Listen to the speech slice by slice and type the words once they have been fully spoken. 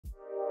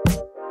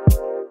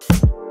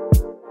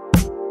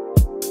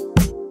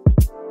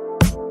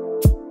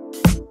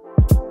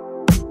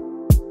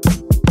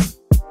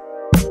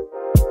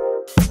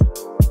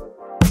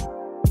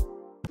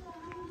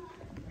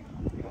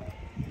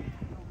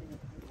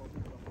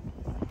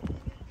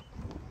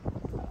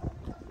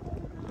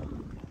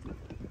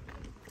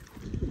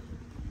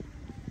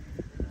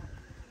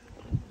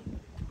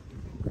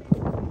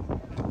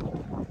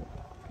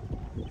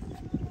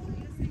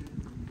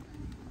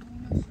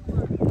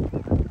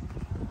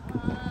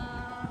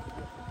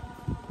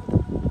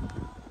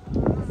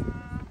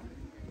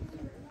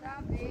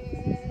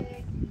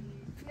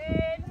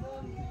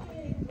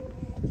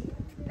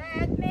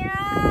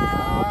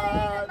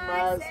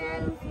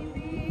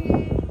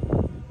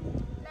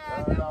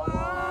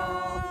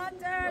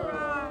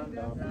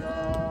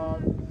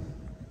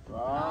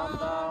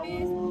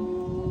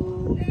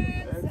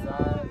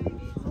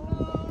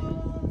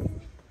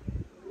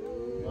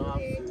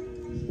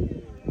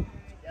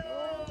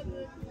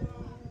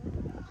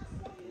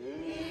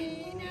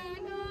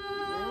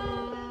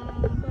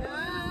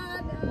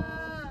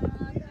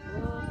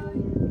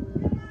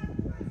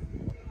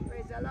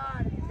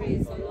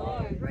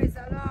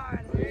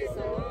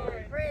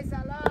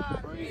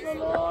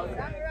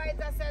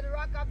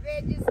Rock of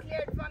Ages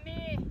cared for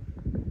me.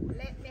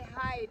 Let me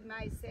hide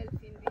myself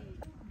in thee.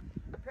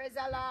 Praise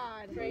the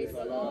Lord. Praise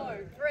the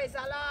Lord. Praise the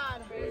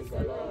Lord. Praise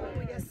the Lord.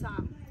 With your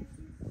song.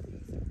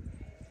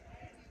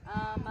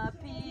 I'm a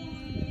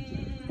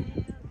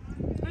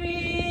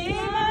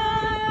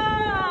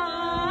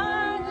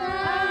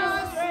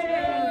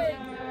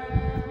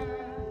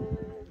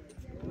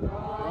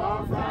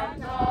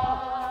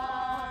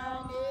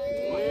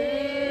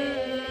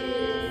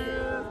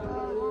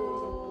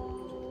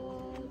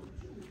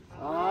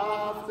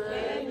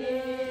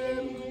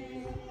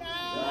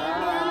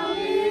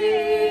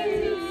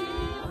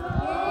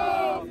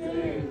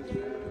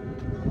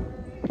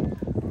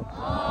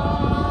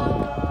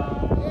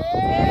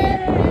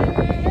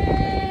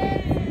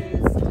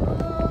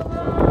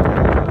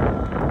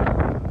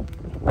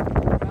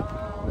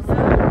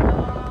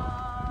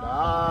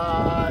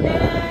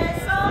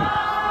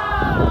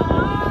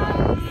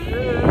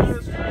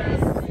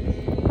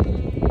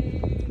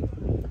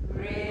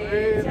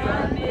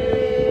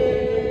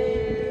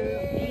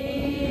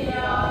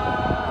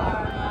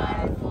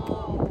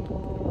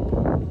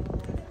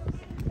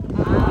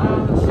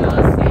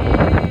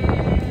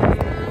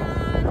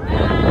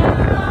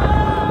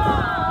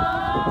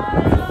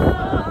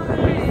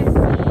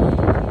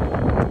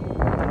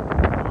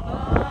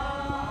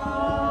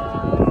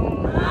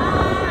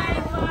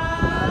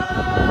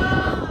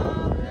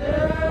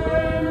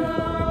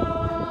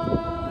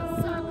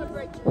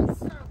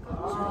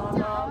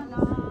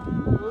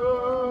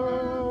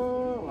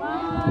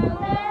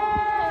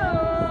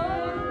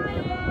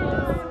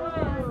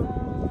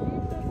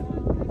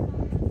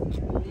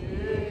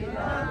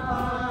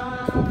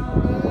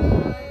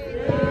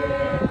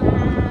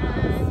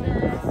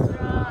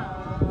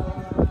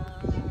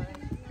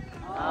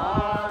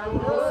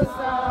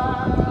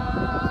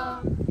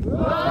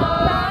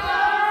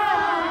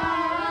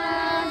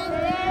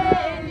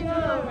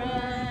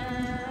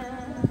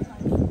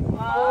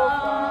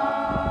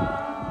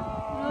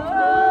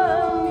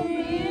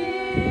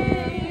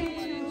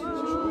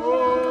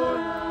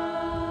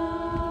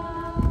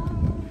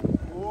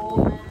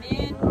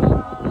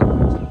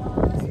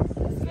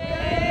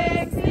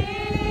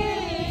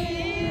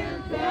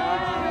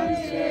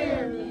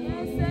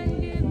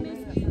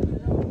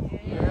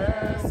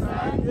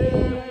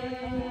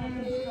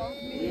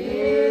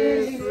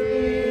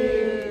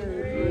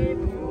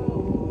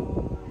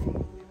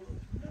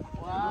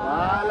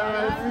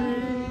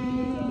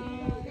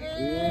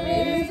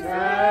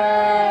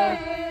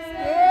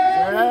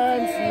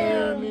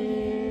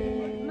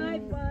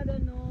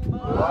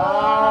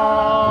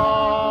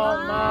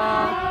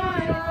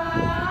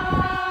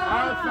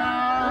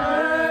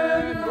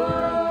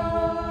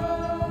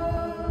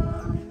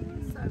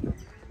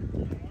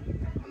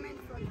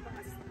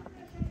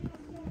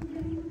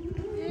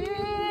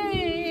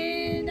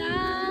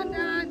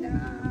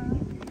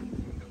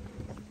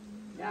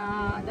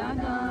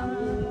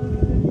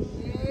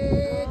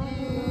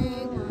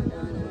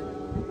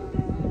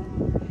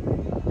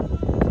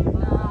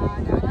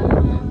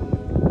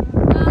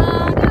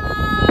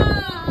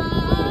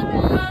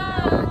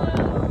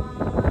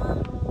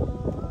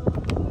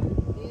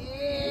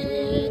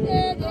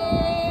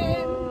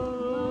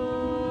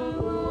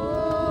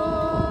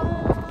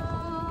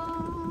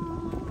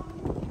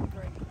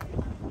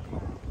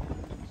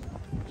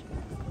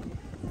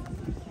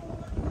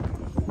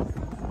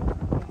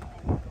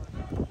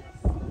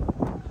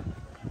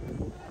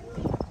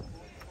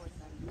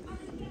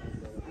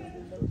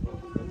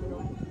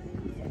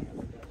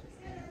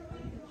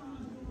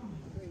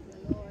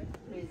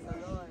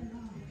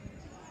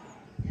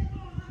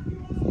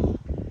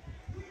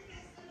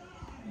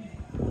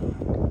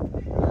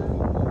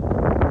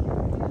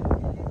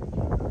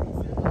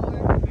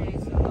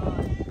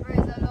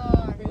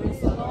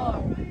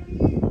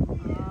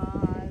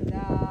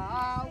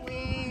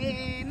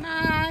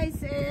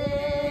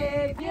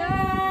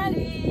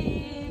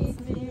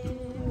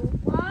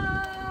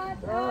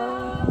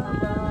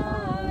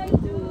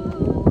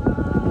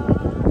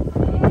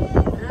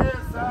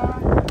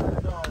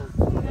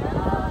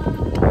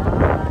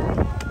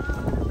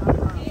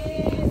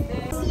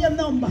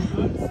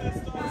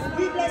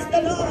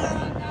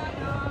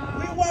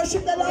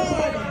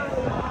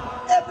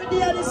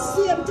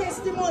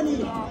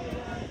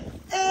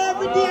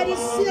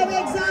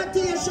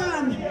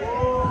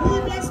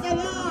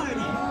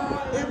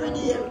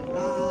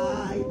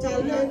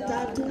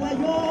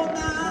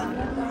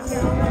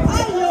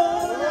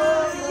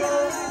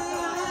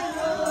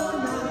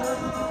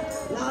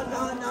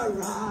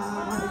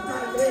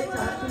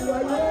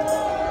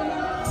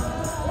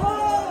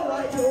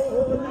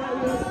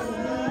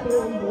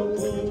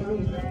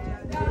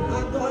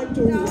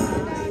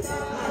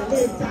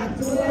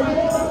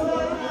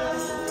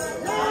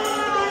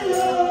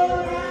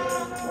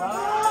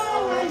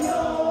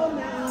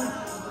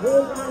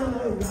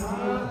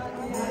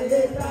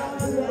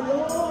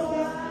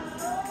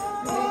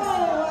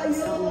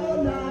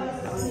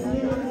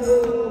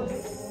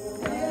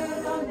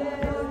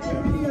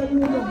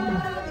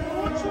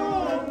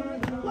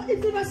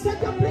If you set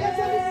your place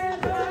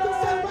and set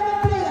yourself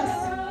on the place,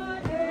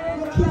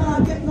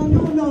 no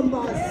new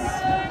numbers.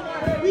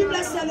 We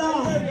bless the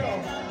Lord.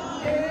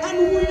 And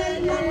we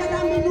ain't longer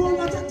than we know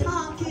what you're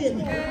talking.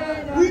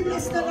 We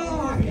bless the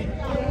Lord.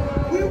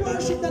 We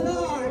worship the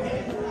Lord.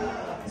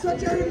 So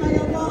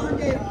Jeremiah warned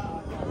them.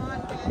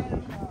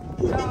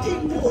 Put the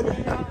thing good.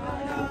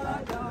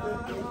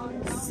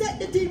 Set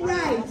the thing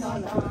right.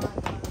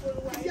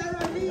 If you're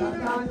a leader,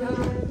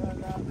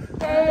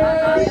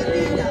 be a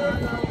leader.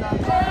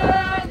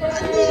 A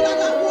leader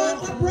that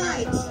walks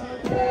upright.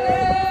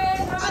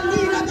 A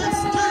leader that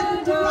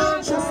stands to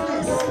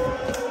righteousness.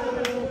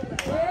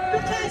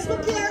 Because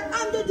look here,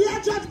 under their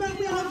judgment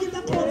we all give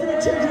the call to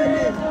the children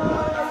then.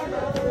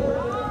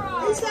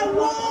 It's a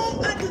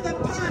woe unto the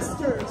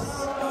pastors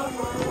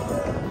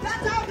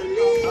that have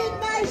lead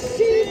my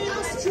sheep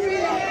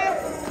astray.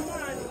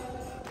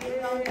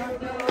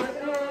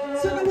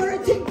 So the word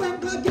think when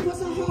God give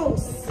us a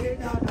house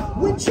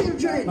with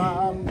children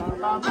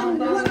and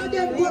one of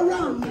them go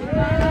wrong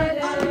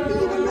and we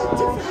will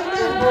rectify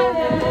them.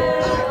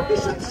 Our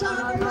Bishop Sean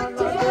will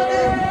rectify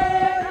them.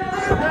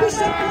 Our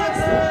Bishop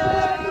Watson will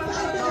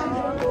rectify them.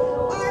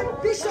 Our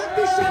Bishop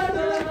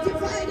will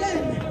rectify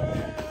them.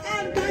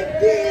 And by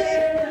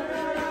being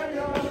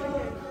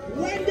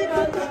when the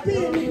book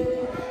open,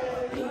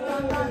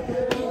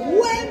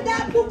 when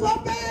that book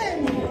open,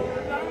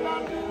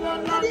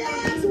 and he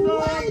asks,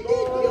 why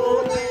did you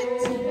not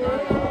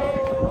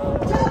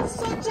tell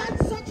such and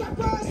such a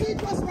person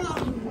it was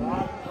wrong?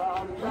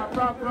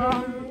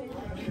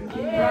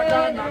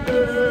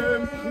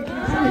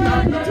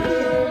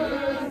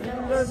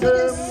 So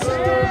they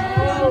set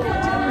around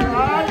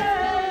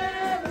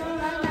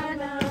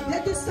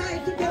they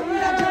decide to get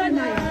rid of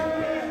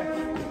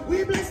Jeremiah.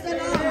 We bless the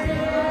Lord.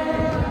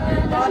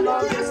 But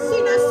look here,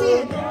 sinner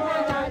sin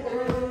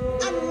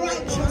and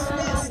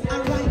righteousness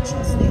and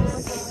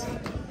righteousness.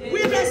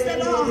 We bless the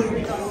Lord.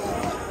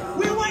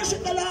 We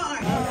worship the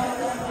Lord.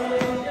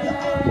 The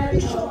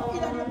bishop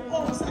in the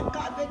house and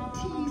God the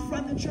thief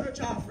from the church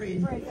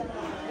offering.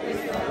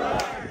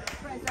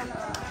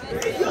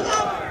 You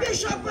have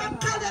bishop from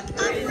Cadet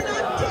offering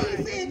and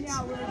thief it.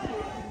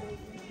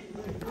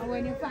 And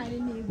when you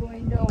find me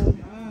going down,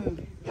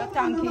 you're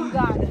thanking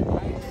God.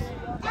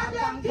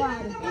 Thank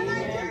God.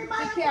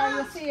 Take care of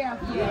yourself.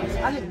 Yes.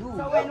 So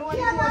when one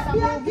goes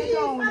and move it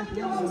down,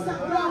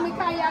 we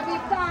can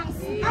give thanks.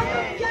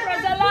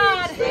 Praise the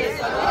Lord.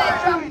 Let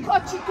them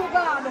touch it to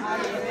God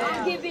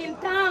and give him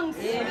thanks.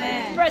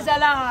 Amen. Praise the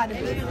Lord.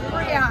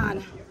 Pray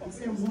on.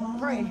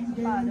 Pray.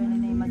 Father, in the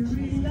name of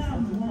Jesus,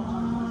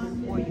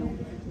 for you.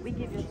 We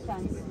give you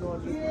thanks,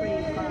 Lord. We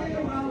pray, God,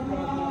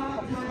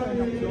 Lord,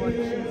 turn up, Lord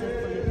Jesus,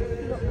 for you.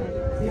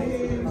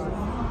 Fill up my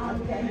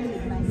I've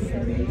emptied myself.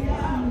 Fill me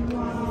up,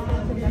 my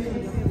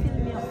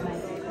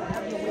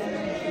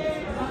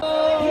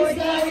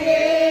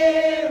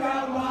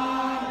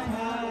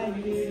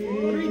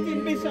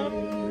Greeting Bishop.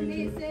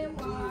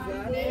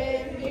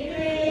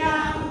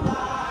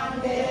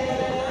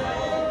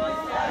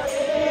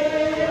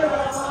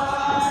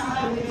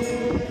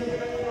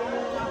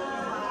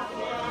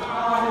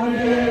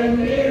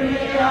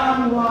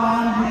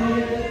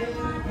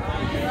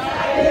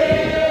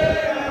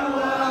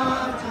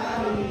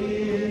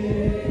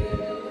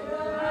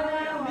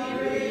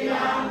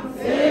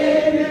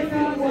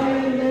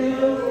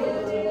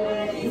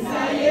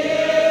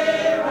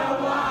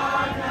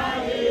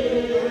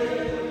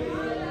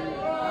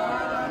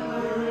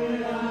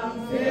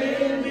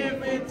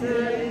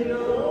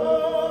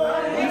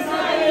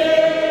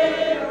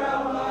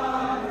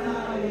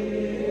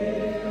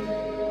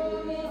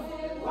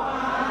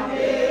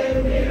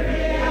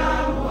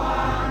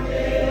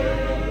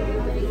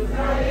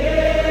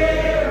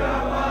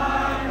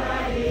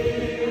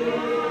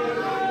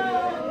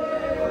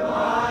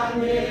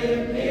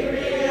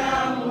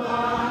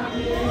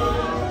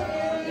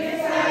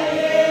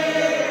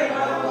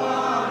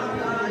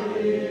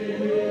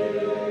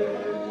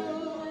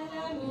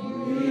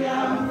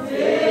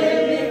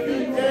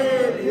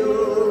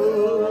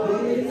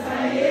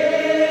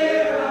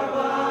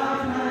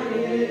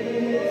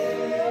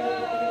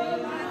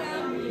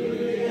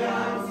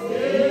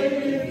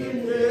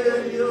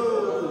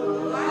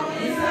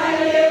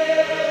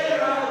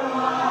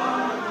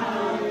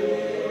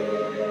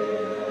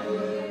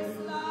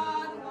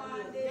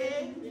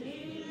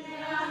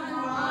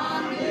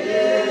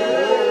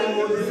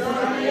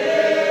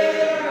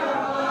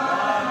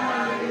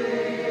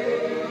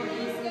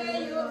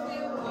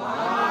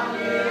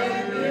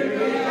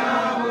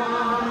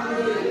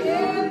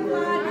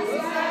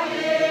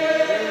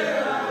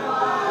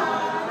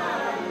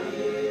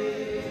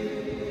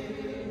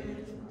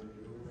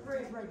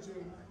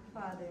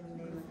 Father, in the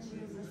name of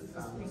Jesus,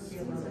 thank you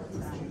for the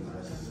time.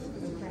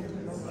 Thank you,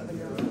 Lord, for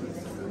your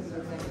blessings.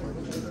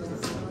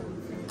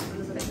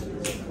 Thank you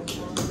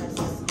for all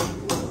blessings.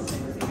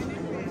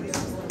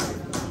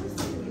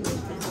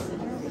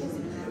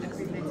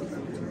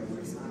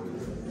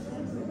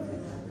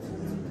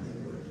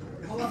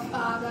 Our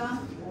Father,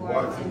 who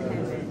art in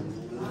heaven,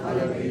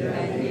 hallowed be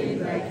thy name,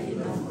 thy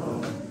kingdom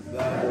come.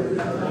 Thy will be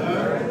done on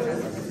earth as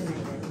it is in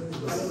heaven.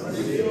 Give us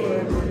this day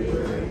our daily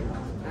bread,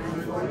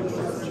 and forgive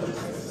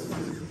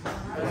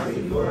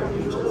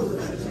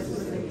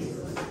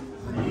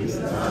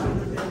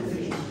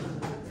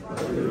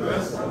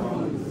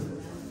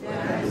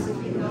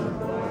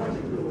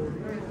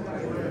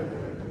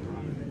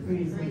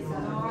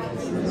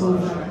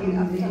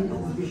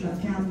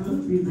Bishop Campbell,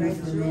 we bless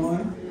the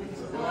Lord.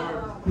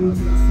 Praise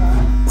the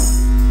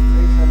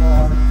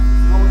Lord.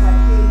 Those that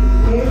came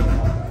today,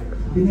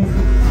 the next